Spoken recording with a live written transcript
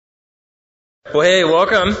Well, hey,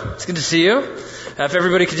 welcome. It's good to see you. If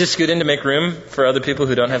everybody could just scoot in to make room for other people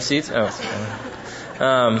who don't have seats. You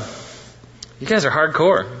guys are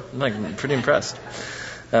hardcore. I'm pretty impressed.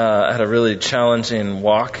 I had a really challenging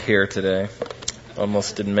walk here today.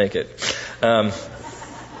 Almost didn't make it. Well,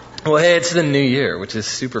 hey, it's the new year, which is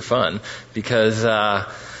super fun because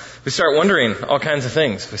we start wondering all kinds of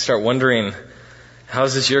things. We start wondering,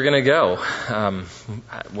 how's this year going to go?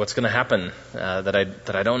 What's going to happen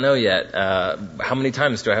that I don't know yet? How many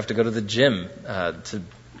times do I have to go to the gym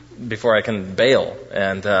before I can bail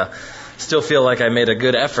and still feel like I made a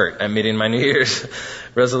good effort at meeting my New Year's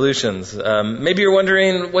resolutions? Maybe you're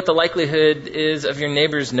wondering what the likelihood is of your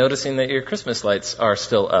neighbors noticing that your Christmas lights are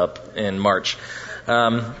still up in March.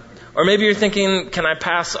 Or maybe you're thinking, can I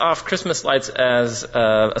pass off Christmas lights as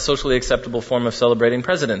a socially acceptable form of celebrating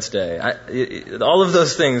President's Day? All of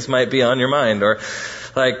those things might be on your mind. Or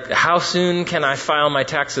how soon can I file my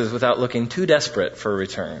taxes without looking too desperate for a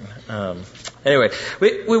return? Anyway,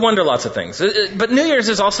 we wonder lots of things. But New Year's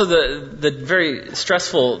is also the very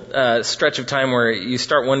stressful stretch of time where you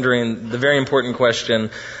start wondering the very important question,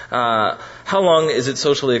 how long is it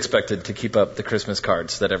socially expected to keep up the Christmas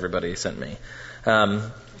cards that everybody sent me?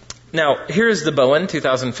 Now, here's the Bowen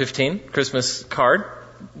 2015 Christmas card.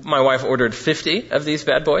 My wife ordered 50 of these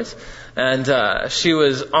bad boys, and she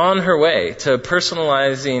was on her way to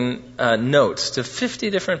personalizing notes to 50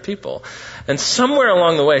 different people. And somewhere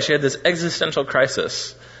along the way, she had this existential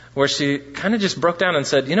crisis where she kind of just broke down and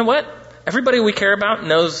said, you know what? Everybody we care about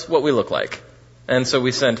knows what we look like. And so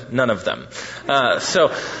we sent none of them. I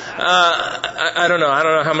don't know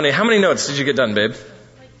how many notes did you get done, babe?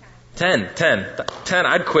 10.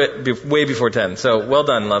 I'd quit way before 10. So well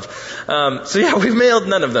done, love. We've mailed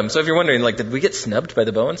none of them. So if you're wondering, did we get snubbed by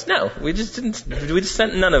the Bowens? No, we just didn't. We just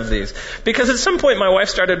sent none of these. Because at some point my wife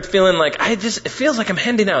started feeling it feels like I'm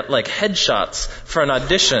handing out headshots for an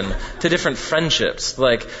audition to different friendships.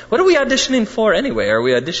 What are we auditioning for anyway? Are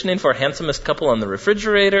we auditioning for handsomest couple on the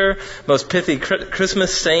refrigerator? Most pithy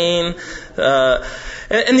Christmas saying?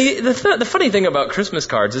 And the funny thing about Christmas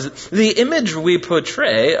cards is the image we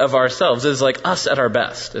portray of ourselves is us at our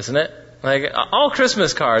best, isn't it? All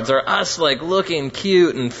Christmas cards are us looking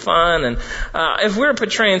cute and fun, and if we're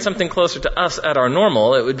portraying something closer to us at our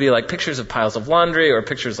normal, it would be pictures of piles of laundry or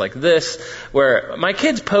pictures like this, where my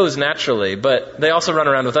kids pose naturally, but they also run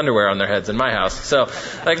around with underwear on their heads in my house. So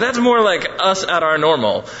that's more like us at our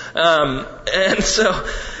normal.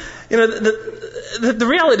 The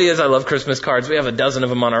reality is I love Christmas cards. We have a dozen of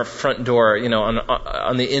them on our front door,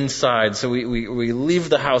 on the inside. So we leave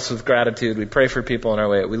the house with gratitude. We pray for people on our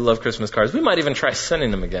way. We love Christmas cards. We might even try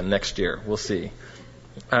sending them again next year. We'll see.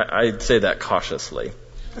 I say that cautiously.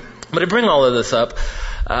 But I bring all of this up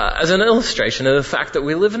as an illustration of the fact that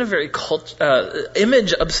we live in a very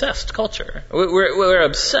image-obsessed culture. We're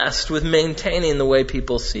obsessed with maintaining the way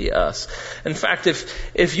people see us. In fact,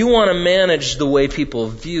 if you want to manage the way people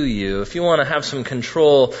view you, if you want to have some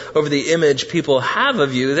control over the image people have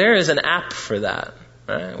of you, there is an app for that.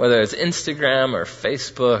 Right? Whether it's Instagram or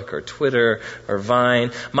Facebook or Twitter or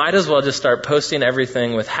Vine, might as well just start posting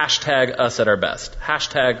everything with #UsAtOurBest,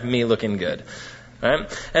 #MeLookingGood. Right?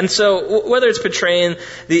 And so whether it's portraying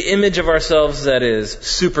the image of ourselves that is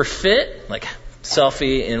super fit,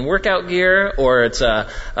 selfie in workout gear, or it's a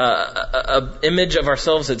image of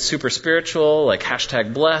ourselves that's super spiritual,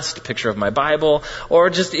 #blessed, picture of my Bible,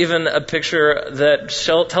 or just even a picture that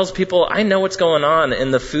tells people, I know what's going on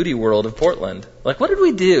in the foodie world of Portland. What did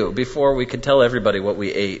we do before we could tell everybody what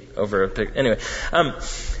we ate over a picture? Anyway,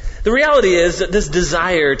 the reality is that this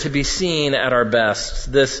desire to be seen at our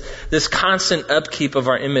best, this constant upkeep of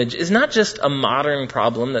our image, is not just a modern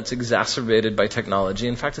problem that's exacerbated by technology.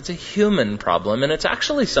 In fact, it's a human problem, and it's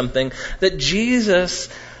actually something that Jesus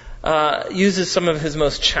uses some of his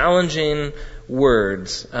most challenging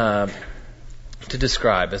words to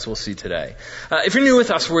describe, as we'll see today. If you're new with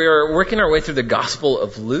us, we're working our way through the Gospel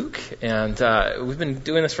of Luke, and we've been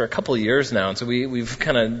doing this for a couple of years now, and so we've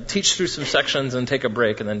kind of teach through some sections and take a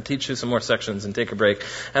break, and then teach through some more sections and take a break,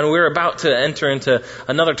 and we're about to enter into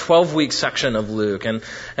another 12-week section of Luke, and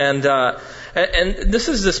this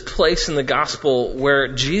is this place in the Gospel where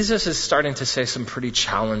Jesus is starting to say some pretty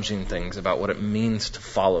challenging things about what it means to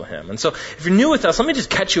follow him. And so if you're new with us, let me just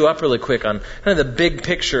catch you up really quick on kind of the big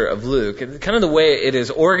picture of Luke. Kind of the way it is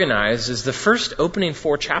organized is the first opening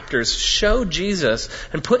 4 chapters show Jesus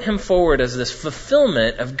and put him forward as this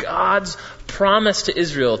fulfillment of God's promise to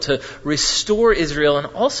Israel to restore Israel and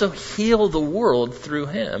also heal the world through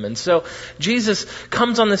him. And so Jesus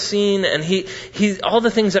comes on the scene, and he all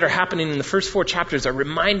the things that are happening in the first 4 chapters are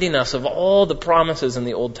reminding us of all the promises in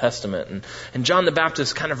the Old Testament. And John the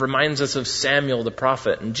Baptist kind of reminds us of Samuel the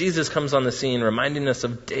prophet. And Jesus comes on the scene reminding us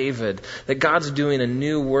of David, that God's doing a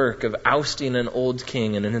new work of ousting an old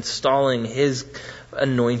king and installing his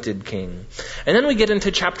anointed king. And then we get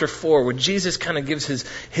into chapter 4, where Jesus kind of gives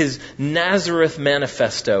his Nazareth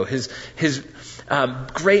manifesto, his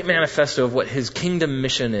great manifesto of what his kingdom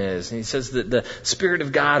mission is. And he says that the Spirit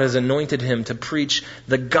of God has anointed him to preach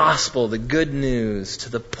the gospel, the good news, to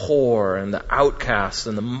the poor and the outcasts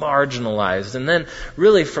and the marginalized. And then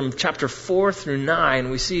really from chapter 4 through 9,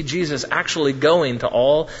 we see Jesus actually going to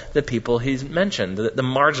all the people he's mentioned, the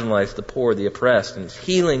marginalized, the poor, the oppressed, and he's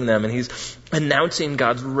healing them, and he's announcing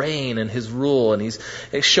God's reign and his rule, and he's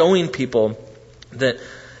showing people that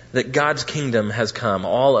God's kingdom has come,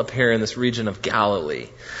 all up here in this region of Galilee.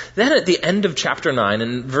 Then at the end of chapter 9,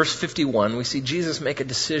 in verse 51, we see Jesus make a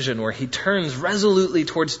decision where he turns resolutely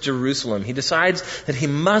towards Jerusalem. He decides that he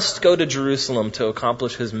must go to Jerusalem to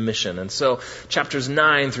accomplish his mission. And so chapters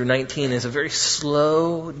 9 through 19 is a very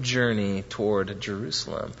slow journey toward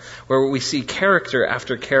Jerusalem, where we see character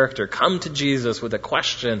after character come to Jesus with a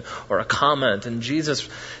question or a comment, and Jesus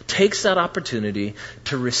takes that opportunity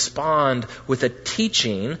to respond with a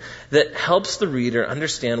teaching that helps the reader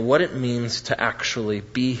understand what it means to actually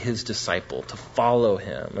be his disciple, to follow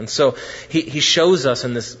him. And so he shows us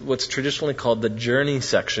in this, what's traditionally called the journey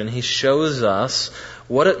section, he shows us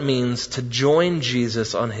what it means to join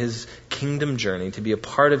Jesus on his kingdom journey, to be a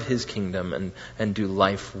part of his kingdom and do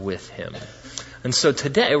life with him. And so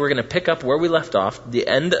today we're going to pick up where we left off, the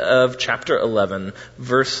end of chapter 11,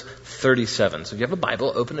 verse 37. So if you have a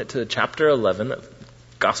Bible, open it to chapter 11,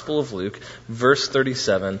 Gospel of Luke, verse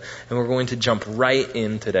 37, and we're going to jump right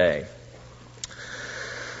in today.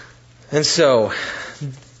 And so,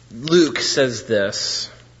 Luke says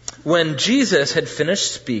this: when Jesus had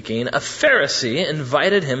finished speaking, a Pharisee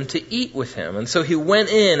invited him to eat with him. And so he went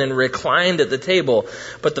in and reclined at the table.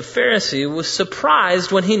 But the Pharisee was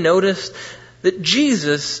surprised when he noticed that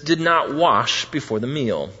Jesus did not wash before the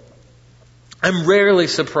meal. I'm rarely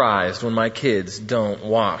surprised when my kids don't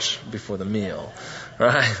wash before the meal.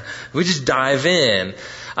 Right? We just dive in.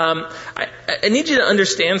 I need you to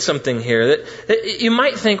understand something here. That you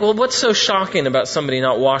might think, well, what's so shocking about somebody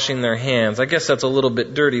not washing their hands? I guess that's a little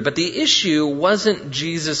bit dirty. But the issue wasn't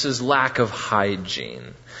Jesus' lack of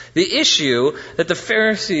hygiene. The issue that the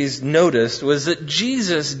Pharisees noticed was that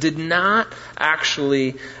Jesus did not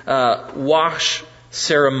actually wash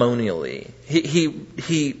ceremonially.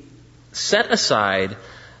 He set aside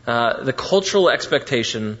the cultural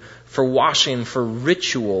expectation for washing for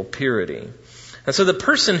ritual purity. And so the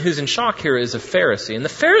person who's in shock here is a Pharisee. And the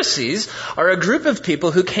Pharisees are a group of people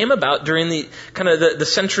who came about during the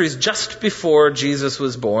centuries just before Jesus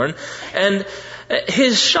was born. And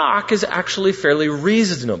his shock is actually fairly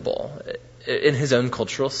reasonable in his own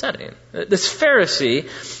cultural setting. This Pharisee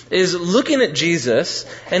is looking at Jesus,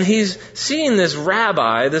 and he's seeing this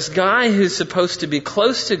rabbi, this guy who's supposed to be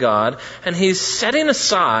close to God, and he's setting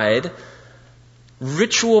aside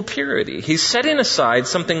ritual purity. He's setting aside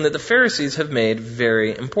something that the Pharisees have made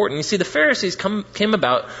very important. You see, the Pharisees came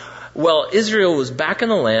about, well, Israel was back in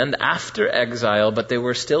the land after exile, but they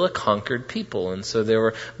were still a conquered people, and so they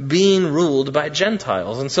were being ruled by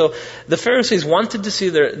Gentiles. And so the Pharisees wanted to see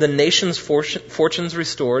the nation's fortunes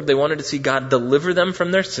restored. They wanted to see God deliver them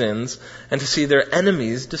from their sins and to see their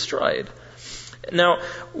enemies destroyed. Now,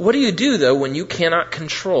 what do you do, though, when you cannot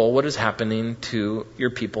control what is happening to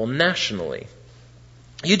your people nationally?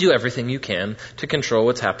 You do everything you can to control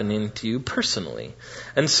what's happening to you personally.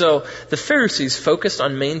 And so the Pharisees focused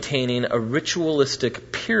on maintaining a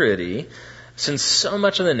ritualistic purity since so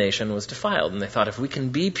much of the nation was defiled. And they thought, if we can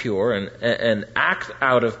be pure and act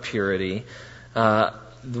out of purity,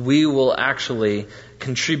 we will actually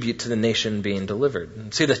contribute to the nation being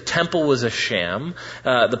delivered. See, the temple was a sham,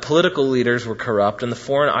 the political leaders were corrupt, and the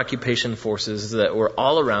foreign occupation forces that were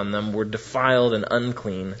all around them were defiled and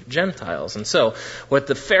unclean Gentiles. And so what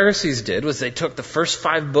the Pharisees did was they took the first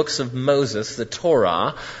 5 books of Moses, the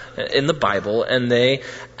Torah, in the Bible, and they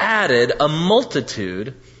added a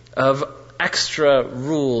multitude of extra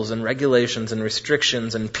rules and regulations and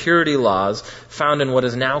restrictions and purity laws found in what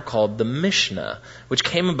is now called the Mishnah, which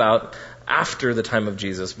came about after the time of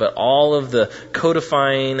Jesus, but all of the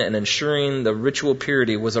codifying and ensuring the ritual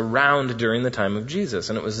purity was around during the time of Jesus,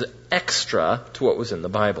 and it was extra to what was in the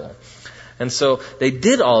Bible. And so they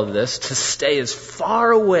did all of this to stay as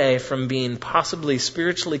far away from being possibly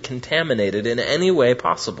spiritually contaminated in any way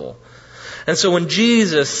possible. And so when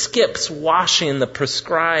Jesus skips washing the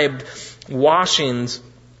prescribed washings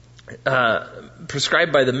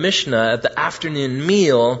prescribed by the Mishnah at the afternoon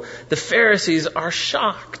meal, the Pharisees are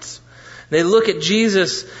shocked. They look at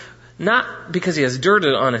Jesus not because he has dirt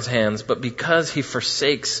on his hands, but because he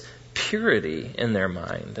forsakes purity in their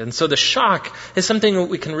mind. And so the shock is something that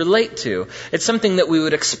we can relate to. It's something that we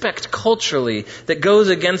would expect culturally that goes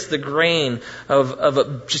against the grain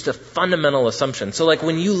of just a fundamental assumption. So like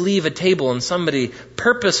when you leave a table and somebody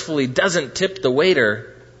purposefully doesn't tip the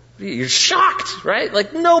waiter, you're shocked, right?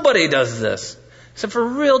 Like nobody does this, except for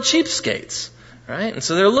real cheapskates, right? And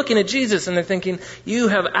so they're looking at Jesus and they're thinking, you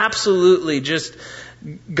have absolutely just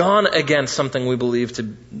gone against something we believe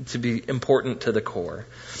to be important to the core.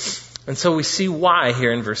 And so we see why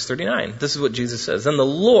here in verse 39. This is what Jesus says. Then the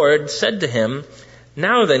Lord said to him,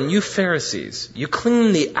 now then, you Pharisees, you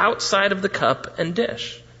clean the outside of the cup and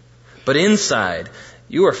dish, but inside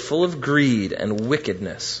you are full of greed and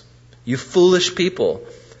wickedness. You foolish people.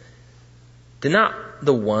 Did not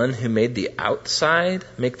the one who made the outside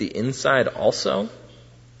make the inside also?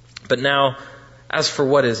 But now, as for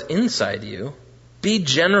what is inside you, be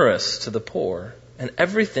generous to the poor, and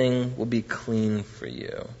everything will be clean for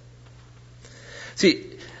you. See,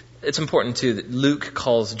 it's important too that Luke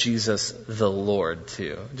calls Jesus the Lord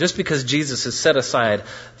too. Just because Jesus has set aside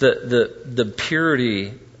the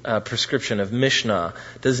purity prescription of Mishnah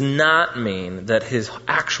does not mean that his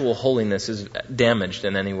actual holiness is damaged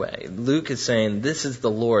in any way. Luke is saying this is the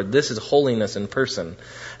Lord, this is holiness in person.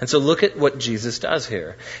 And so look at what Jesus does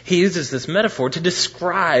here. He uses this metaphor to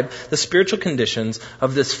describe the spiritual conditions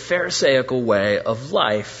of this Pharisaical way of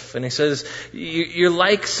life. And he says, you're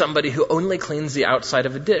like somebody who only cleans the outside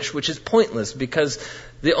of a dish, which is pointless because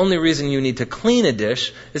the only reason you need to clean a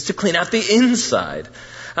dish is to clean out the inside.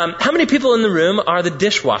 How many people in the room are the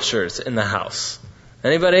dishwashers in the house?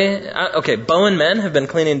 Anybody? Okay, Bowen men have been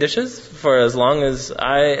cleaning dishes for as long as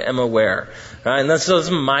I am aware. Right? And this is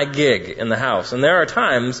my gig in the house. And there are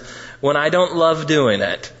times when I don't love doing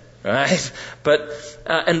it. Right? But,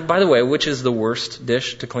 and by the way, which is the worst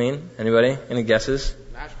dish to clean? Anybody? Any guesses?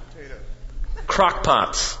 Mashed potatoes. Crock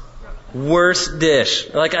pots. Worst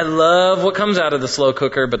dish. Like, I love what comes out of the slow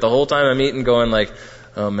cooker, but the whole time I'm eating going like,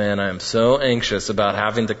 oh man, I am so anxious about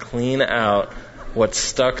having to clean out what's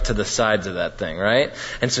stuck to the sides of that thing, right?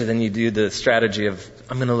 And so then you do the strategy of,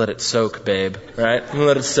 I'm going to let it soak, babe, right? I'm going to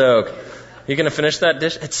let it soak. You're going to finish that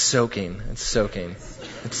dish? It's soaking. It's soaking.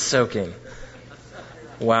 It's soaking.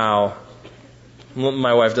 Wow.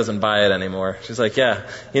 My wife doesn't buy it anymore. She's like, yeah,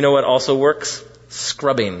 you know what also works?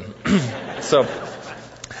 Scrubbing. So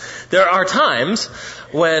there are times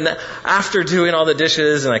when after doing all the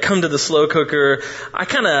dishes and I come to the slow cooker, I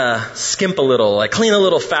kind of skimp a little, I clean a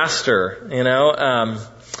little faster, you know.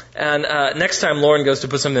 And next time Lauren goes to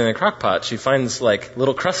put something in the crock pot, she finds like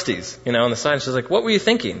little crusties, you know, on the side. She's like, what were you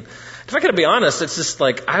thinking? If I gotta be honest, it's just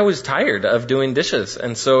like I was tired of doing dishes.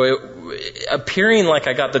 And so appearing like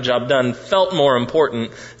I got the job done felt more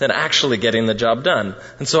important than actually getting the job done.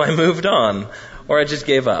 And so I moved on. Or I just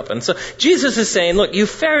gave up. And so Jesus is saying, look, you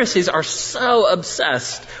Pharisees are so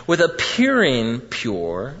obsessed with appearing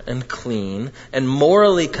pure and clean and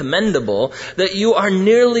morally commendable that you are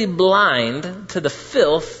nearly blind to the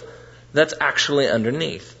filth that's actually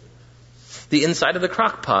underneath. The inside of the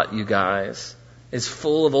crock pot, you guys, is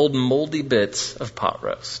full of old moldy bits of pot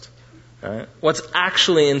roast. Right? What's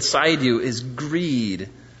actually inside you is greed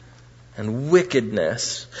and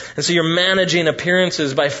wickedness. And so you're managing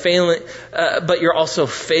appearances by failing, but you're also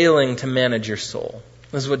failing to manage your soul.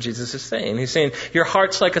 This is what Jesus is saying. He's saying your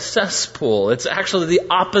heart's like a cesspool. It's actually the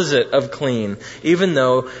opposite of clean, even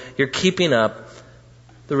though you're keeping up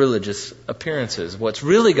the religious appearances. What's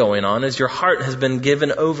really going on is your heart has been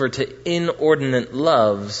given over to inordinate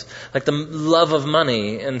loves, like the love of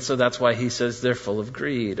money, and so that's why he says they're full of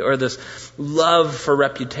greed. Or this love for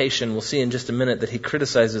reputation. We'll see in just a minute that he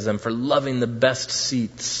criticizes them for loving the best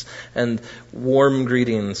seats and warm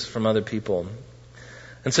greetings from other people.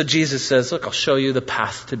 And so Jesus says, look, I'll show you the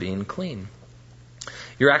path to being clean.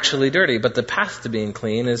 You're actually dirty, but the path to being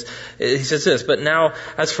clean is, he says this, but now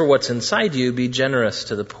as for what's inside you, be generous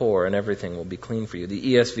to the poor and everything will be clean for you.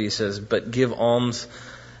 The ESV says, but give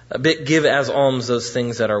as alms those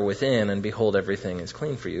things that are within, and behold, everything is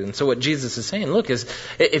clean for you. And so what Jesus is saying, look, is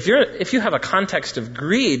if you have a context of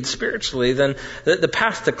greed spiritually, then the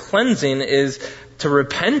path to cleansing is to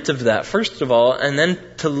repent of that, first of all, and then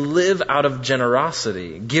to live out of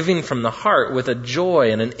generosity, giving from the heart with a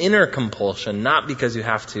joy and an inner compulsion, not because you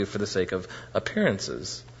have to for the sake of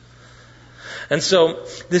appearances. And so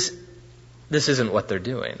this this isn't what they're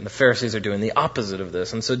doing. The Pharisees are doing the opposite of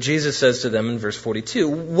this. And so Jesus says to them in verse 42,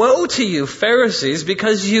 "Woe to you, Pharisees,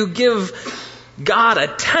 because you give God a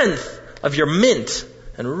tenth of your mint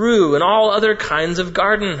and rue and all other kinds of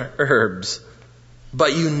garden herbs,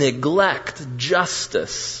 but you neglect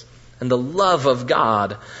justice and the love of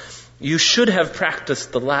God. You should have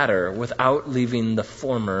practiced the latter without leaving the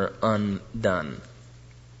former undone."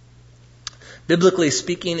 Biblically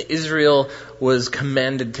speaking, Israel was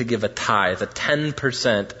commanded to give a tithe, a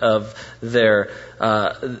 10% of their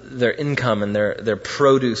income and their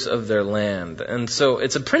produce of their land. And so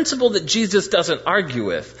it's a principle that Jesus doesn't argue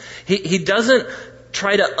with. He doesn't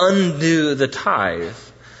try to undo the tithe.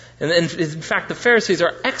 And in fact, the Pharisees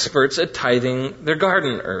are experts at tithing their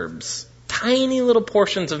garden herbs. Tiny little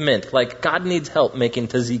portions of mint, like God needs help making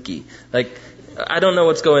tzatziki. Like, I don't know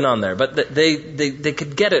what's going on there, but they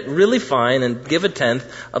could get it really fine and give a tenth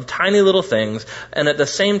of tiny little things. And at the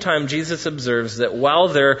same time, Jesus observes that while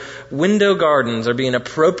their window gardens are being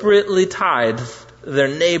appropriately tithed, their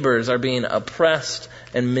neighbors are being oppressed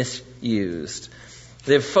and misused.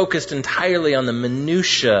 They've focused entirely on the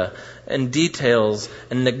minutiae and details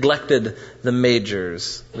and neglected the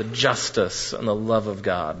majors, the justice and the love of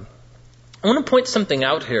God. I want to point something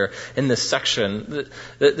out here in this section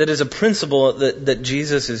that is a principle that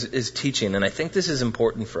Jesus is teaching, and I think this is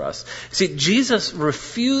important for us. See, Jesus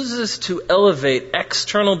refuses to elevate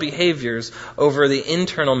external behaviors over the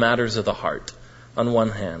internal matters of the heart, on one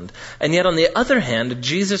hand. And yet on the other hand,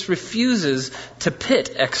 Jesus refuses to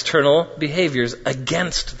pit external behaviors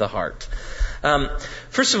against the heart.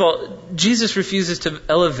 First of all, Jesus refuses to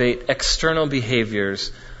elevate external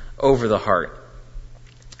behaviors over the heart.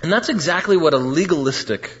 And that's exactly what a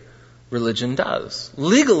legalistic religion does.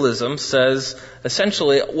 Legalism says,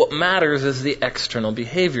 essentially, what matters is the external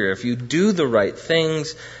behavior. If you do the right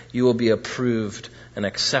things, you will be approved and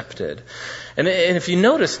accepted. And if you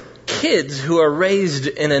notice, kids who are raised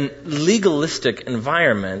in a legalistic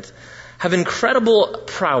environment have incredible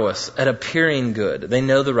prowess at appearing good. They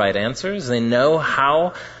know the right answers. They know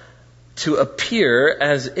how to appear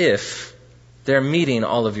as if they're meeting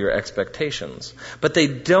all of your expectations. But they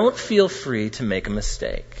don't feel free to make a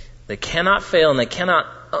mistake. They cannot fail and they cannot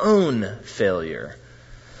own failure.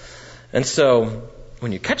 And so,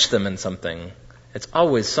 when you catch them in something, it's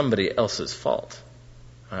always somebody else's fault.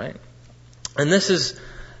 All right? And this is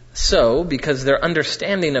so because their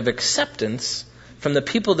understanding of acceptance from the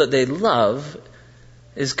people that they love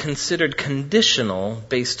is considered conditional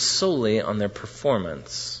based solely on their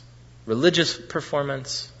performance. Religious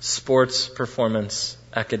performance, sports performance,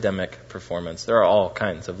 academic performance. There are all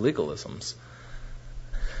kinds of legalisms.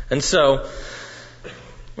 And so,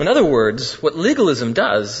 in other words, what legalism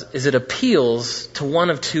does is it appeals to one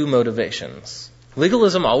of two motivations.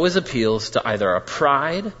 Legalism always appeals to either a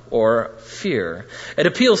pride or fear. It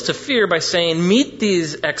appeals to fear by saying, meet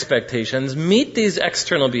these expectations, meet these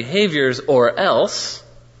external behaviors, or else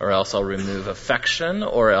I'll remove affection,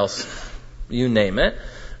 or else you name it.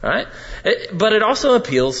 Right? But it also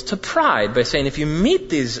appeals to pride by saying if you meet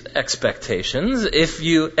these expectations, if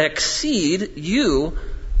you exceed, you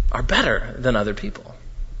are better than other people.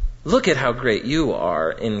 Look at how great you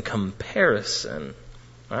are in comparison.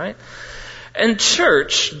 Right? And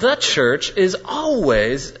the church is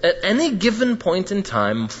always, at any given point in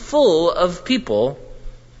time, full of people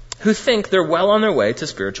who think they're well on their way to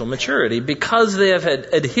spiritual maturity because they have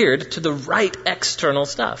adhered to the right external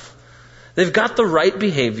stuff. They've got the right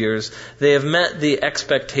behaviors. They have met the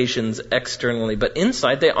expectations externally. But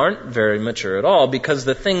inside, they aren't very mature at all because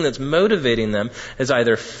the thing that's motivating them is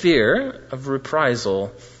either fear of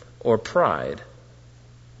reprisal or pride.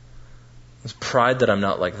 It's pride that I'm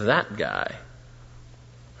not like that guy.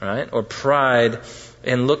 Right? Or pride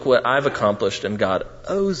in look what I've accomplished and God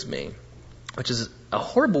owes me. Which is a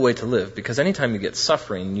horrible way to live because anytime you get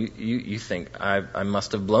suffering, you think, I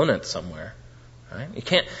must have blown it somewhere. Right? You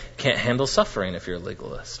can't handle suffering if you're a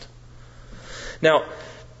legalist. Now,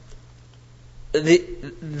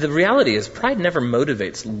 the reality is pride never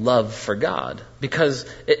motivates love for God because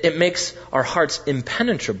it makes our hearts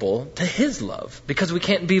impenetrable to His love because we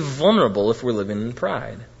can't be vulnerable if we're living in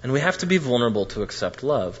pride. And we have to be vulnerable to accept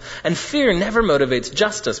love. And fear never motivates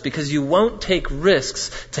justice because you won't take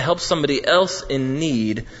risks to help somebody else in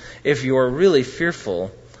need if you're really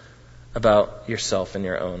fearful about yourself and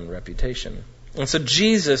your own reputation. And so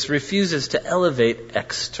Jesus refuses to elevate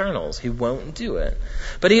externals. He won't do it.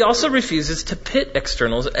 But he also refuses to pit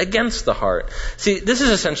externals against the heart. See, this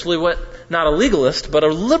is essentially what not a legalist, but a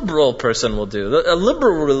liberal person will do. A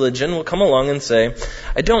liberal religion will come along and say,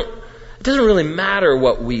 it doesn't really matter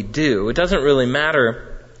what we do. It doesn't really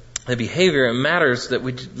matter the behavior, it matters that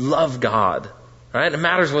we love God. Right? It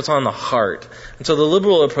matters what's on the heart. And so the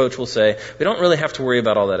liberal approach will say, we don't really have to worry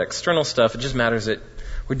about all that external stuff. It just matters that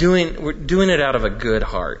we're doing it out of a good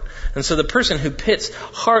heart. And so the person who pits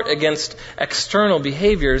heart against external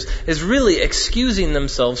behaviors is really excusing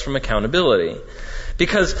themselves from accountability.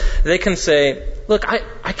 Because they can say, look,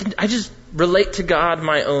 I just relate to God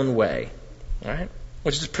my own way. Right?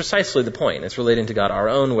 Which is precisely the point. It's relating to God our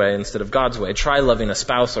own way instead of God's way. Try loving a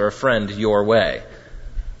spouse or a friend your way.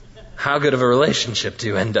 How good of a relationship do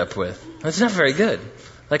you end up with? It's not very good.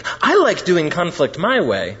 Like, I like doing conflict my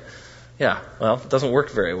way. Yeah, well, it doesn't work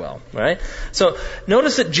very well, right? So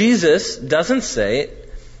notice that Jesus doesn't say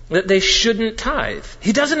that they shouldn't tithe.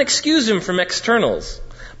 He doesn't excuse them from externals.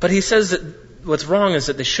 But he says that what's wrong is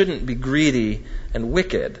that they shouldn't be greedy and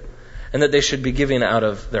wicked, and that they should be giving out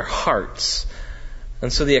of their hearts.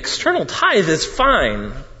 And so the external tithe is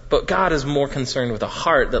fine, but God is more concerned with a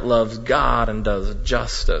heart that loves God and does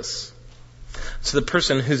justice. So the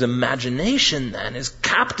person whose imagination then is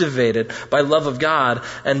captivated by love of God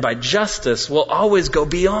and by justice will always go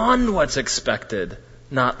beyond what's expected,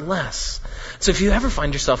 not less. So if you ever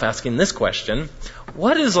find yourself asking this question,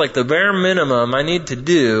 what is like the bare minimum I need to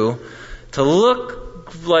do to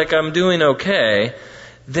look like I'm doing okay,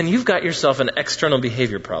 then you've got yourself an external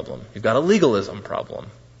behavior problem. You've got a legalism problem.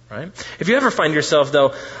 Right? If you ever find yourself,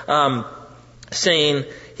 though, saying,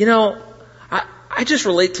 I just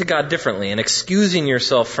relate to God differently and excusing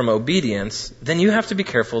yourself from obedience, then you have to be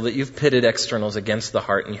careful that you've pitted externals against the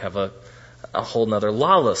heart and you have a whole nother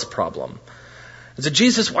lawless problem. So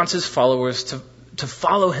Jesus wants his followers to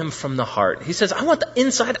follow him from the heart. He says, I want the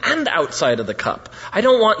inside and outside of the cup. I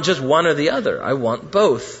don't want just one or the other. I want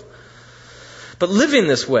both. But living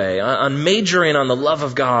this way, on majoring on the love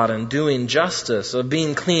of God and doing justice, of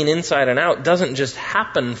being clean inside and out, doesn't just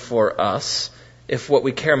happen for us if what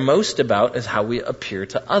we care most about is how we appear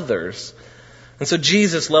to others. And so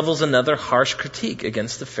Jesus levels another harsh critique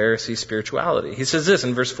against the Pharisee spirituality. He says this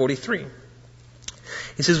in verse 43.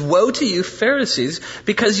 He says, woe to you, Pharisees,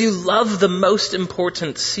 because you love the most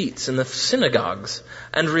important seats in the synagogues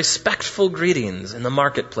and respectful greetings in the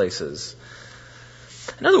marketplaces.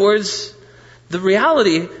 In other words, the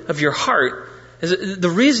reality of your heart is the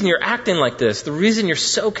reason you're acting like this, the reason you're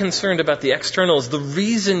so concerned about the externals, the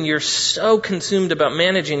reason you're so consumed about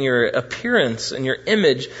managing your appearance and your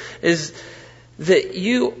image is that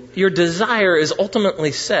your desire is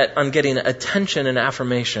ultimately set on getting attention and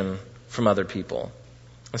affirmation from other people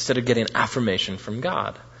instead of getting affirmation from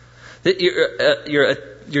God. That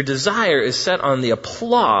your desire is set on the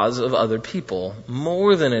applause of other people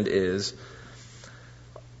more than it is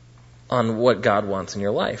on what God wants in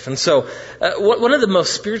your life. And so one of the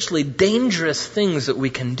most spiritually dangerous things that we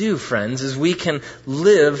can do, friends, is we can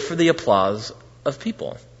live for the applause of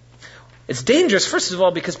people. It's dangerous, first of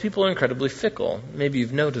all, because people are incredibly fickle. Maybe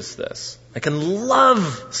you've noticed this. I can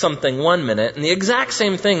love something one minute, and the exact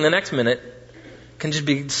same thing the next minute can just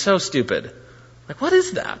be so stupid. Like, what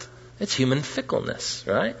is that? It's human fickleness,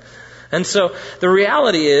 right? And so the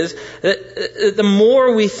reality is that the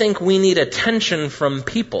more we think we need attention from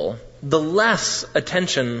people, the less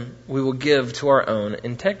attention we will give to our own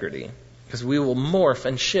integrity, because we will morph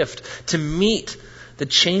and shift to meet the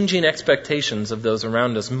changing expectations of those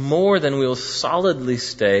around us more than we will solidly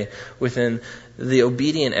stay within the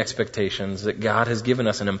obedient expectations that God has given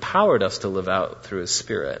us and empowered us to live out through His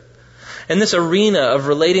Spirit. And this arena of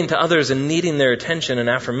relating to others and needing their attention and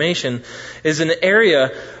affirmation is an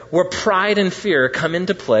area where pride and fear come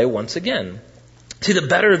into play once again. See, the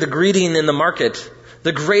better the greeting in the market,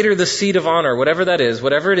 the greater the seat of honor, whatever that is,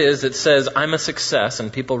 whatever it is that says I'm a success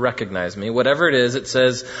and people recognize me, whatever it is that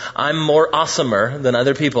says I'm more awesomer than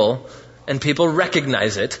other people and people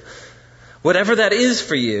recognize it, whatever that is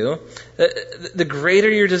for you, the greater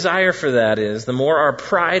your desire for that is, the more our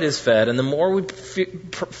pride is fed, and the more we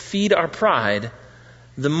feed our pride,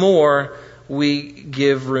 the more we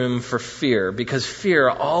give room for fear, because fear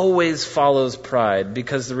always follows pride.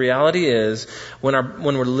 Because the reality is, when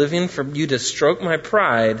we're living for you to stroke my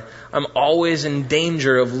pride, I'm always in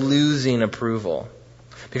danger of losing approval.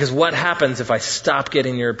 Because what happens if I stop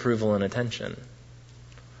getting your approval and attention?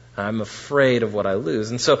 I'm afraid of what I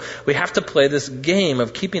lose. And so we have to play this game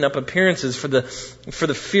of keeping up appearances for the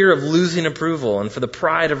fear of losing approval and for the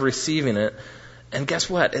pride of receiving it. And guess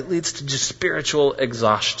what? It leads to just spiritual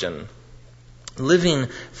exhaustion. Living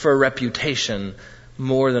for a reputation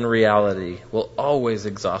more than reality will always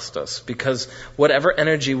exhaust us, because whatever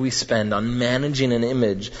energy we spend on managing an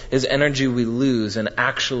image is energy we lose in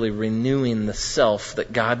actually renewing the self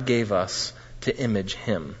that God gave us to image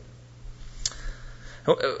Him.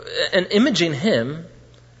 And imaging Him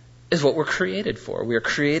is what we're created for. We are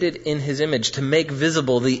created in His image to make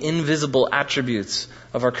visible the invisible attributes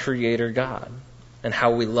of our Creator God and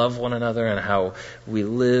how we love one another and how we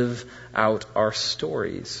live out our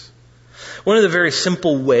stories. One of the very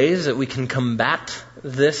simple ways that we can combat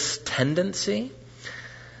this tendency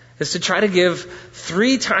is to try to give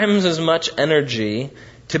 3 times as much energy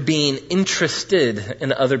to being interested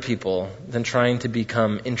in other people than trying to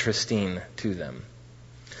become interesting to them.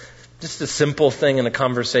 Just a simple thing in a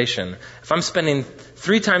conversation. If I'm spending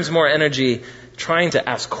 3 times more energy trying to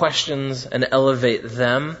ask questions and elevate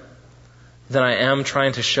them than I am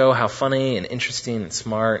trying to show how funny and interesting and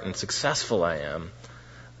smart and successful I am,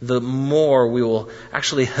 the more we will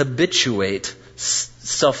actually habituate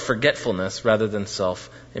self-forgetfulness rather than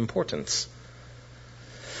self-importance.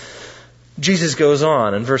 Jesus goes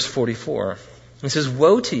on in verse 44. He says,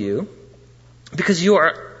 "Woe to you, because you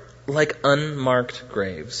are like unmarked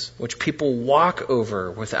graves, which people walk over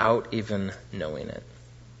without even knowing it."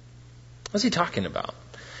 What's he talking about?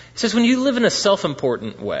 He says, when you live in a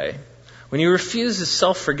self-important way, when you refuse the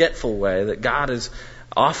self-forgetful way that God is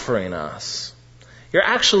offering us, you're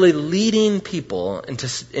actually leading people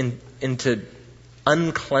into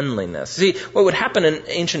uncleanliness. See, what would happen in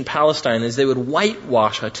ancient Palestine is they would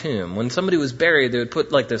whitewash a tomb. When somebody was buried, they would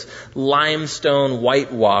put like this limestone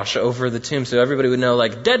whitewash over the tomb so everybody would know,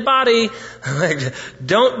 like, dead body, like,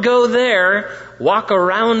 don't go there, walk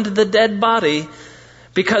around the dead body.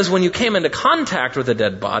 Because when you came into contact with a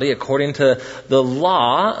dead body, according to the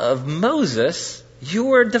law of Moses, you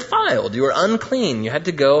were defiled, you were unclean. You had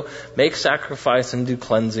to go make sacrifice and do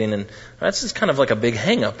cleansing, and that's just kind of like a big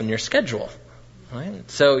hang-up in your schedule. Right?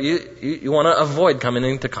 So you want to avoid coming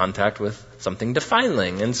into contact with something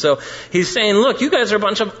defiling. And so he's saying, look, you guys are a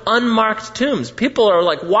bunch of unmarked tombs. People are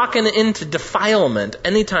like walking into defilement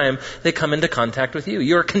anytime they come into contact with you.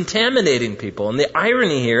 You're contaminating people. And the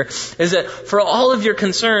irony here is that for all of your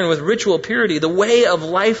concern with ritual purity, the way of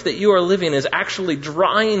life that you are living is actually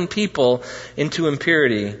drawing people into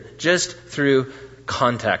impurity just through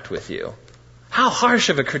contact with you. How harsh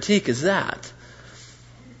of a critique is that?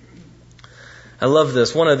 I love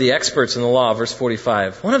this. One of the experts in the law, verse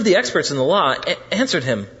 45, one of the experts in the law answered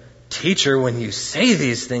him, "Teacher, when you say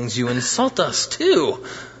these things, you insult us too."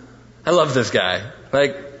 I love this guy.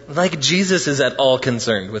 Like Jesus is at all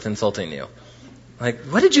concerned with insulting you. Like,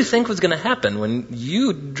 what did you think was going to happen when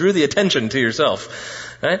you drew the attention to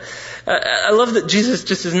yourself? Right? I love that Jesus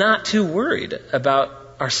just is not too worried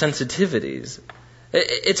about our sensitivities.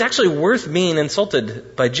 It's actually worth being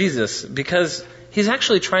insulted by Jesus because He's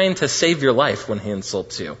actually trying to save your life when He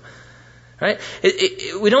insults you. Right?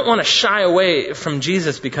 We don't want to shy away from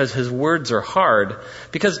Jesus because His words are hard,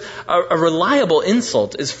 because a reliable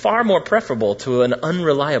insult is far more preferable to an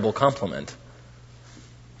unreliable compliment.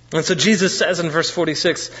 And so Jesus says in verse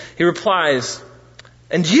 46, He replies,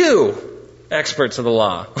 "And you, experts of the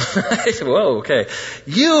law." I said, whoa, okay.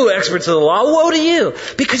 "You, experts of the law, woe to you,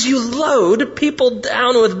 because you load people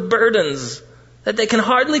down with burdens that they can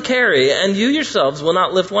hardly carry, and you yourselves will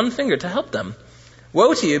not lift one finger to help them.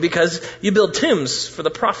 Woe to you, because you build tombs for the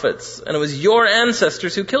prophets, and it was your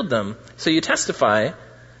ancestors who killed them. So you testify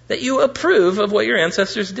that you approve of what your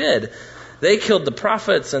ancestors did. They killed the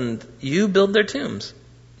prophets, and you build their tombs.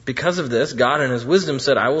 Because of this, God in His wisdom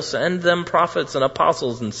said, I will send them prophets and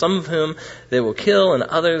apostles, and some of whom they will kill, and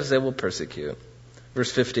others they will persecute."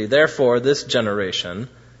 Verse 50, "Therefore this generation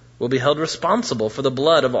will be held responsible for the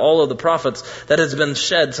blood of all of the prophets that has been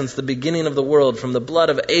shed since the beginning of the world, from the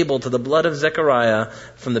blood of Abel to the blood of Zechariah,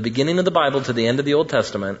 from the beginning of the Bible to the end of the Old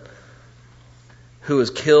Testament, who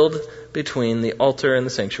was killed between the altar and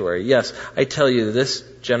the sanctuary. Yes, I tell you, this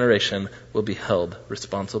generation will be held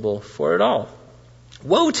responsible for it all.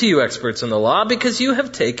 Woe to you, experts in the law, because you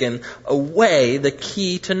have taken away the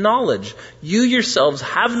key to knowledge. You yourselves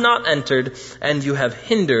have not entered, and you have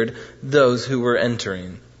hindered those who were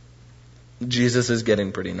entering." Jesus is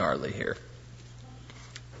getting pretty gnarly here.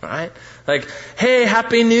 Right? Like, "Hey,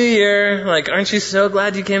 Happy New Year. Like, aren't you so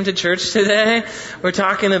glad you came to church today? We're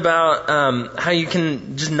talking about how you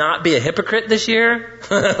can just not be a hypocrite this year."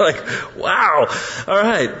 Like, wow. All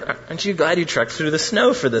right. Aren't you glad you trekked through the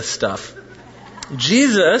snow for this stuff?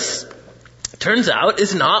 Jesus, turns out,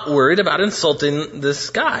 is not worried about insulting this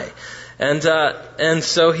guy. And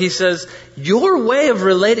so he says, your way of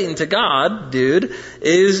relating to God, dude,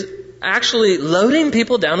 is actually loading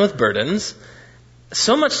people down with burdens,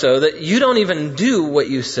 so much so that you don't even do what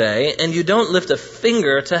you say, and you don't lift a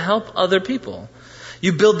finger to help other people.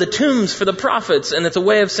 You build the tombs for the prophets, and it's a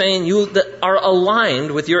way of saying you are aligned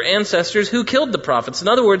with your ancestors who killed the prophets. In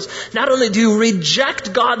other words, not only do you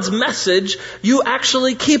reject God's message, you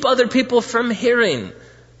actually keep other people from hearing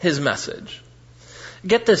his message.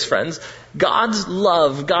 Get this, friends. God's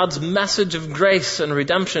love, God's message of grace and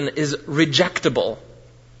redemption is rejectable.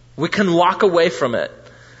 We can walk away from it.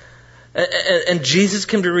 And Jesus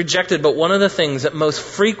can be rejected, but one of the things that most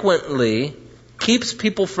frequently keeps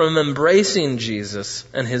people from embracing Jesus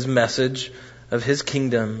and his message of his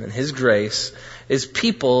kingdom and his grace is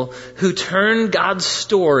people who turn God's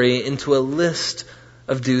story into a list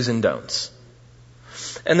of do's and don'ts.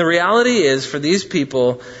 And the reality is, for these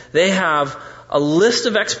people, they have a list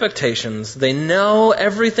of expectations. They know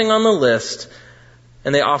everything on the list,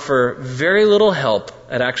 and they offer very little help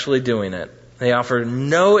at actually doing it. They offer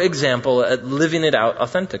no example at living it out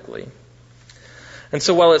authentically. And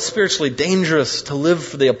so while it's spiritually dangerous to live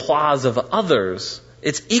for the applause of others,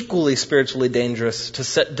 it's equally spiritually dangerous to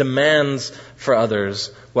set demands for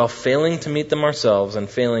others while failing to meet them ourselves and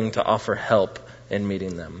failing to offer help in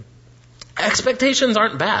meeting them. Expectations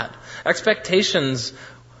aren't bad. Expectations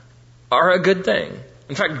are a good thing.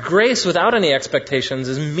 In fact, grace without any expectations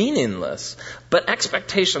is meaningless. But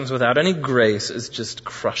expectations without any grace is just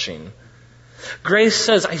crushing. Grace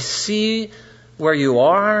says, I see where you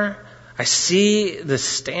are. I see the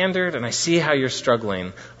standard and I see how you're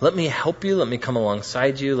struggling. Let me help you. Let me come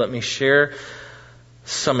alongside you. Let me share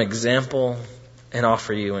some example and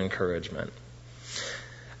offer you encouragement.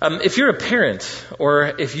 If you're a parent or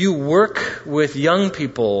if you work with young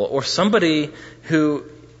people or somebody who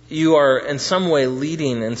you are in some way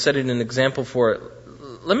leading and setting an example for,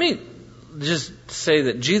 let me just say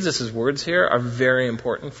that Jesus' words here are very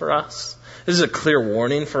important for us. This is a clear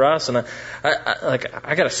warning for us, and I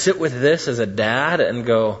got to sit with this as a dad and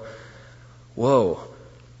go, whoa,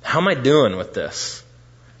 how am I doing with this?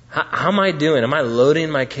 How am I doing? Am I loading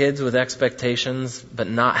my kids with expectations but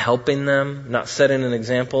not helping them, not setting an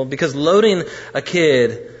example? Because loading a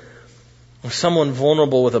kid or someone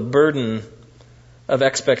vulnerable with a burden of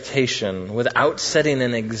expectation without setting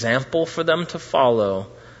an example for them to follow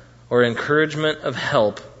or encouragement of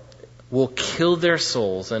help will kill their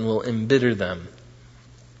souls and will embitter them.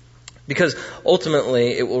 Because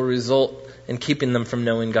ultimately it will result in keeping them from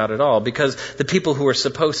knowing God at all. Because the people who are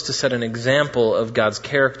supposed to set an example of God's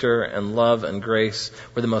character and love and grace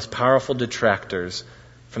were the most powerful detractors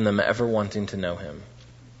from them ever wanting to know Him.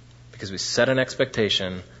 Because we set an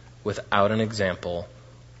expectation without an example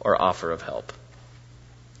or offer of help.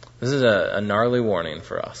 This is a gnarly warning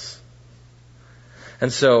for us.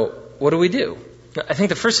 And so, what do? I think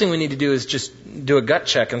the first thing we need to do is just do a gut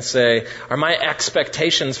check and say, are my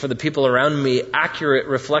expectations for the people around me accurate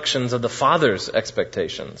reflections of the Father's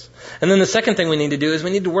expectations? And then the second thing we need to do is we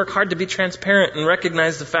need to work hard to be transparent and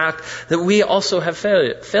recognize the fact that we also have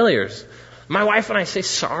failures. My wife and I say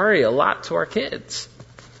sorry a lot to our kids.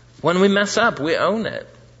 When we mess up, we own it.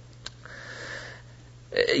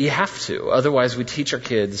 You have to. Otherwise, we teach our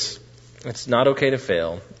kids it's not okay to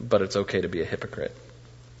fail, but it's okay to be a hypocrite.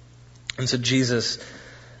 And so Jesus,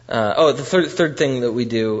 the third thing that we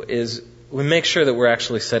do is we make sure that we're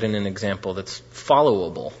actually setting an example that's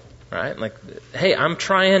followable, right? Like, hey, I'm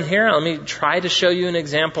trying here. Let me try to show you an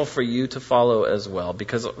example for you to follow as well.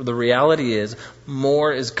 Because the reality is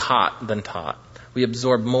more is caught than taught. We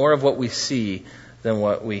absorb more of what we see than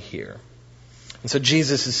what we hear. And so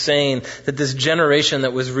Jesus is saying that this generation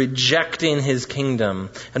that was rejecting His kingdom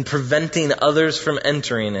and preventing others from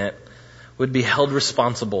entering it would be held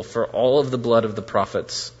responsible for all of the blood of the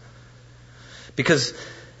prophets. Because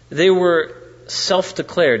they were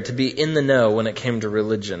self-declared to be in the know when it came to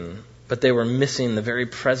religion, but they were missing the very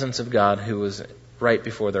presence of God who was right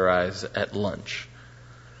before their eyes at lunch.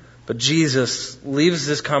 But Jesus leaves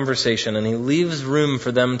this conversation and He leaves room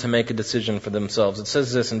for them to make a decision for themselves. It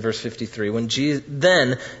says this in verse 53.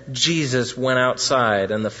 Then Jesus went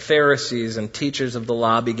outside, and the Pharisees and teachers of the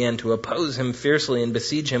law began to oppose Him fiercely and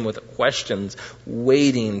besiege Him with questions,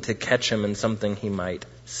 waiting to catch Him in something He might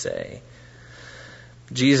say.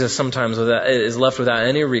 Jesus sometimes is left without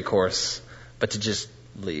any recourse but to just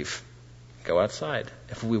leave. Go outside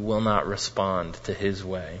if we will not respond to His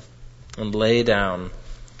way and lay down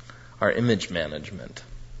our image management,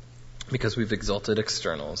 because we've exalted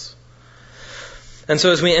externals. And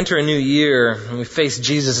so as we enter a new year and we face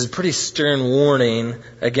Jesus' pretty stern warning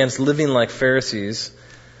against living like Pharisees,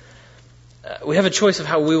 we have a choice of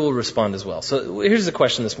how we will respond as well. So here's the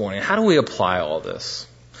question this morning. How do we apply all this?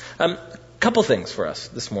 Couple things for us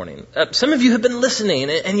this morning. Some of you have been listening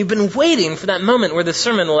and you've been waiting for that moment where the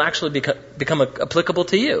sermon will actually become applicable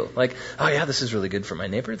to you. Like, oh yeah, this is really good for my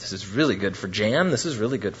neighbor. This is really good for Jan. This is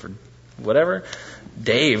really good for whatever?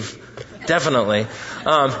 Dave. Definitely.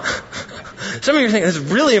 Some of you are thinking, this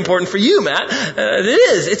is really important for you, Matt. It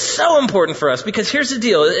is. It's so important for us because here's the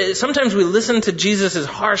deal. Sometimes we listen to Jesus'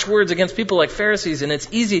 harsh words against people like Pharisees, and it's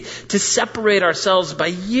easy to separate ourselves by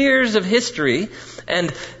years of history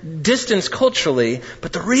and distance culturally.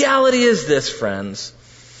 But the reality is this, friends.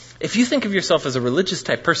 If you think of yourself as a religious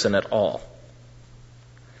type person at all,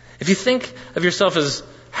 if you think of yourself as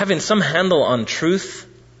having some handle on truth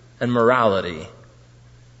and morality,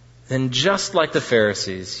 then just like the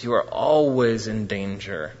Pharisees, you are always in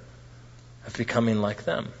danger of becoming like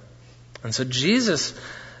them. And so Jesus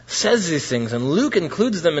says these things, and Luke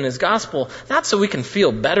includes them in his gospel, not so we can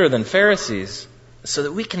feel better than Pharisees, so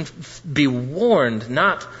that we can be warned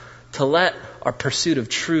not to let our pursuit of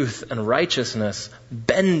truth and righteousness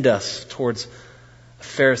bend us towards a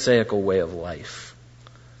Pharisaical way of life.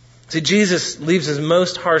 See, Jesus leaves his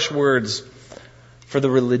most harsh words for the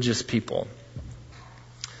religious people.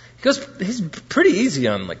 He's pretty easy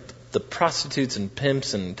on like the prostitutes and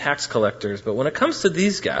pimps and tax collectors, but when it comes to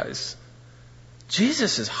these guys,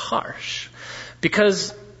 Jesus is harsh.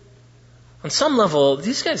 Because on some level,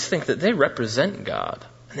 these guys think that they represent God.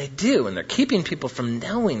 And they do, and they're keeping people from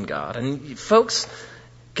knowing God. And folks,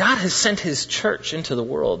 God has sent his church into the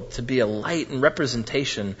world to be a light and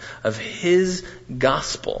representation of his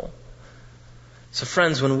gospel. So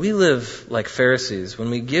friends, when we live like Pharisees, when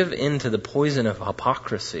we give in to the poison of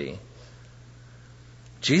hypocrisy,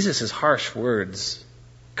 Jesus' harsh words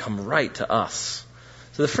come right to us.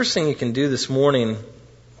 So the first thing you can do this morning,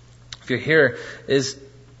 if you're here, is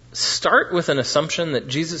start with an assumption that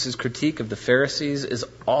Jesus' critique of the Pharisees is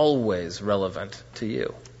always relevant to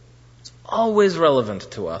you. It's always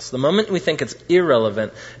relevant to us. The moment we think it's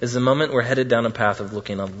irrelevant is the moment we're headed down a path of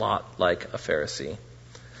looking a lot like a Pharisee.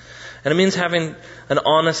 And it means having an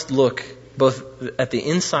honest look both at the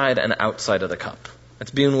inside and outside of the cup. It's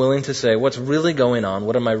being willing to say, what's really going on?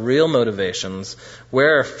 What are my real motivations?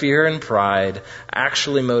 Where are fear and pride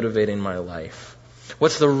actually motivating my life?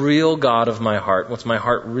 What's the real God of my heart? What's my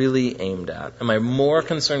heart really aimed at? Am I more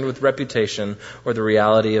concerned with reputation or the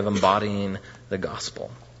reality of embodying the gospel?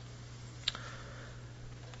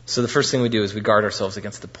 So the first thing we do is we guard ourselves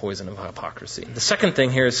against the poison of hypocrisy. The second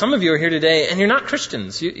thing here is some of you are here today and you're not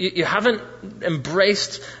Christians. You haven't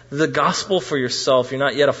embraced the gospel for yourself. You're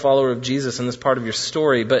not yet a follower of Jesus in this part of your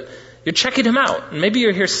story, but you're checking him out. And maybe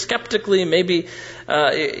you're here skeptically. Maybe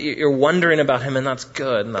you're wondering about him, and that's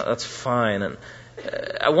good, and that's fine. And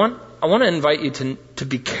I want to invite you to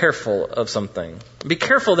be careful of something. Be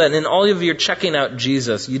careful that in all of your checking out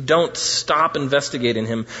Jesus, you don't stop investigating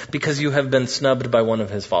him because you have been snubbed by one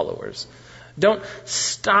of his followers. Don't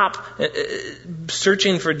stop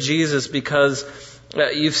searching for Jesus because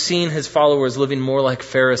you've seen his followers living more like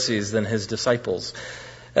Pharisees than his disciples.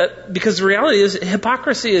 Because the reality is,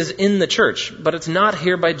 hypocrisy is in the church, but it's not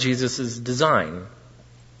here by Jesus' design.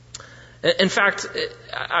 In fact,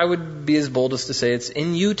 I would be as bold as to say it's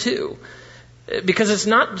in you too. Because it's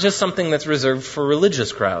not just something that's reserved for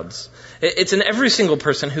religious crowds. It's in every single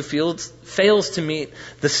person who fails to meet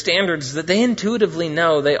the standards that they intuitively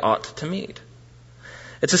know they ought to meet.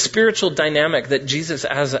 It's a spiritual dynamic that Jesus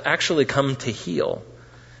has actually come to heal.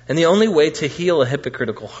 And the only way to heal a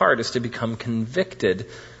hypocritical heart is to become convicted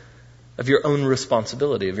of your own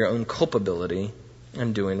responsibility, of your own culpability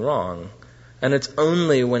in doing wrong. And it's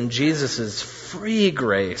only when Jesus' free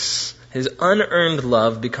grace, his unearned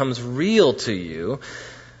love, becomes real to you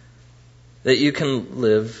that you can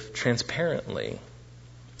live transparently,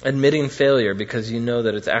 admitting failure because you know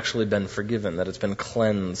that it's actually been forgiven, that it's been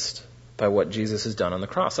cleansed by what Jesus has done on the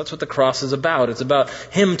cross. That's what the cross is about. It's about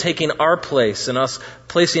him taking our place and us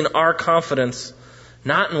placing our confidence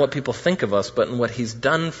not in what people think of us, but in what he's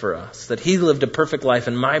done for us. That he lived a perfect life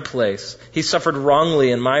in my place. He suffered wrongly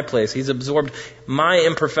in my place. He's absorbed my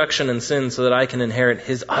imperfection and sin so that I can inherit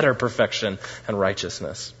his utter perfection and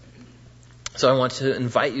righteousness. So I want to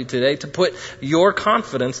invite you today to put your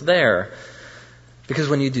confidence there. Because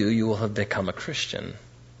when you do, you will have become a Christian.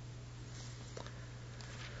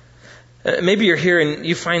 Maybe you're here and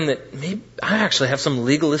you find that maybe I actually have some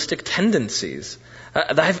legalistic tendencies.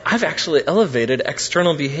 I've actually elevated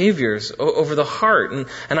external behaviors over the heart, and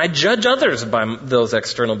I judge others by those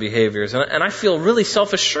external behaviors, and I feel really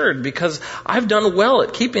self-assured because I've done well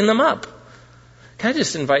at keeping them up. Can I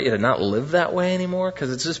just invite you to not live that way anymore?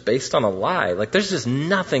 Because it's just based on a lie. Like there's just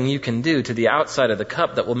nothing you can do to the outside of the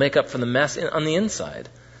cup that will make up for the mess on the inside.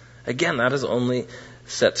 Again, that is only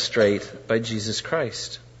set straight by Jesus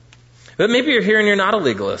Christ. But maybe you're here and you're not a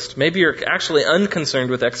legalist. Maybe you're actually unconcerned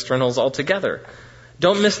with externals altogether.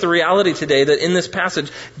 Don't miss the reality today that in this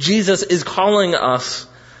passage, Jesus is calling us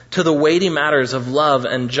to the weighty matters of love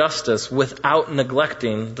and justice without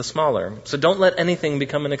neglecting the smaller. So don't let anything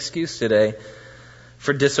become an excuse today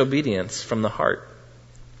for disobedience from the heart.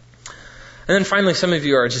 And then finally, some of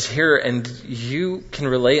you are just here and you can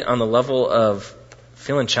relate on the level of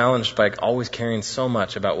feeling challenged by always caring so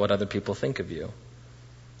much about what other people think of you.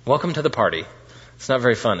 Welcome to the party. It's not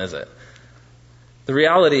very fun, is it? The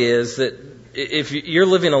reality is that if you're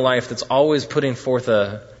living a life that's always putting forth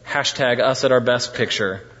a hashtag us at our best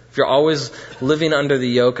picture, if you're always living under the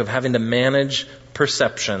yoke of having to manage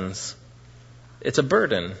perceptions, it's a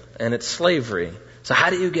burden and it's slavery. So how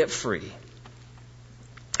do you get free?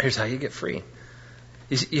 Here's how you get free.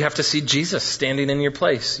 You have to see Jesus standing in your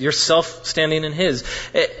place, yourself standing in His.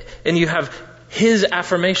 And you have His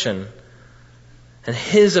affirmation and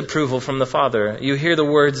His approval from the Father. You hear the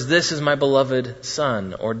words, "This is my beloved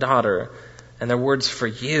Son" or daughter, and they're words for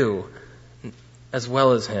you as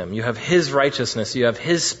well as Him. You have His righteousness. You have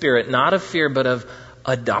His Spirit, not of fear, but of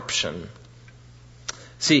adoption.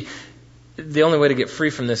 See, the only way to get free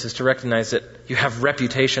from this is to recognize that you have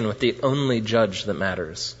reputation with the only judge that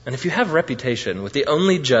matters. And if you have reputation with the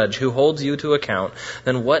only judge who holds you to account,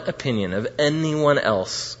 then what opinion of anyone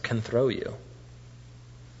else can throw you?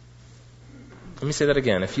 Let me say that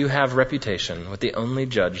again. If you have reputation with the only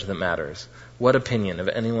judge that matters, what opinion of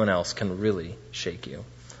anyone else can really shake you?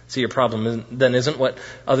 See, your problem then isn't what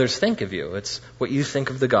others think of you. It's what you think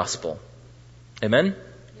of the gospel. Amen?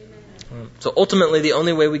 So ultimately, the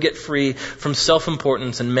only way we get free from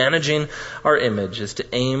self-importance and managing our image is to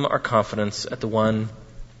aim our confidence at the one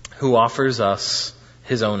who offers us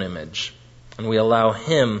His own image. And we allow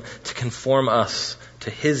Him to conform us to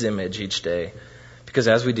His image each day. Because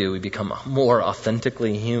as we do, we become more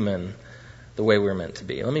authentically human the way we're meant to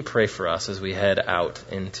be. Let me pray for us as we head out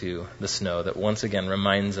into the snow that once again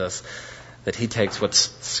reminds us that He takes what's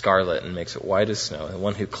scarlet and makes it white as snow. The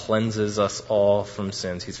one who cleanses us all from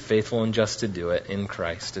sins. He's faithful and just to do it in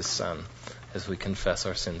Christ, His Son, as we confess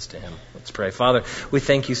our sins to Him. Let's pray. Father, we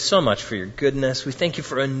thank You so much for Your goodness. We thank You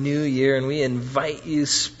for a new year, and we invite You,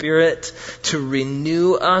 Spirit, to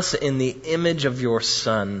renew us in the image of Your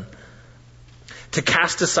Son. To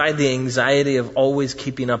cast aside the anxiety of always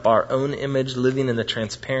keeping up our own image, living in the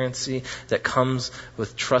transparency that comes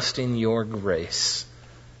with trusting Your grace.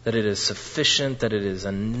 That it is sufficient, that it is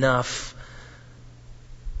enough,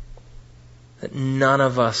 that none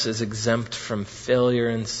of us is exempt from failure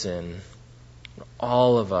and sin.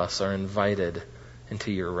 All of us are invited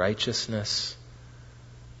into Your righteousness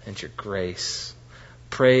and Your grace.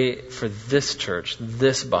 Pray for this church,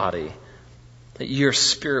 this body, that Your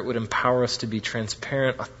Spirit would empower us to be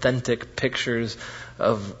transparent, authentic pictures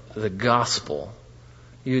of the gospel.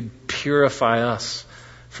 You'd purify us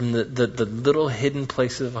from the little hidden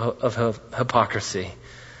places of hypocrisy.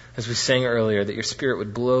 As we sang earlier, that Your Spirit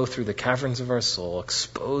would blow through the caverns of our soul,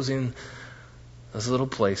 exposing those little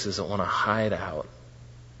places that want to hide out.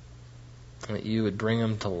 And that You would bring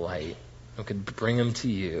them to light. We could bring them to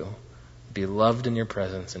You, be loved in Your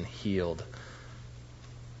presence and healed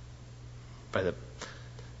by the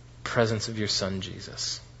presence of Your Son,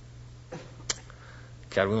 Jesus.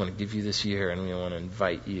 God, we want to give You this year, and we want to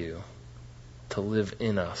invite You to live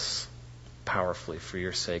in us powerfully for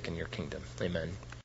Your sake and Your kingdom. Amen.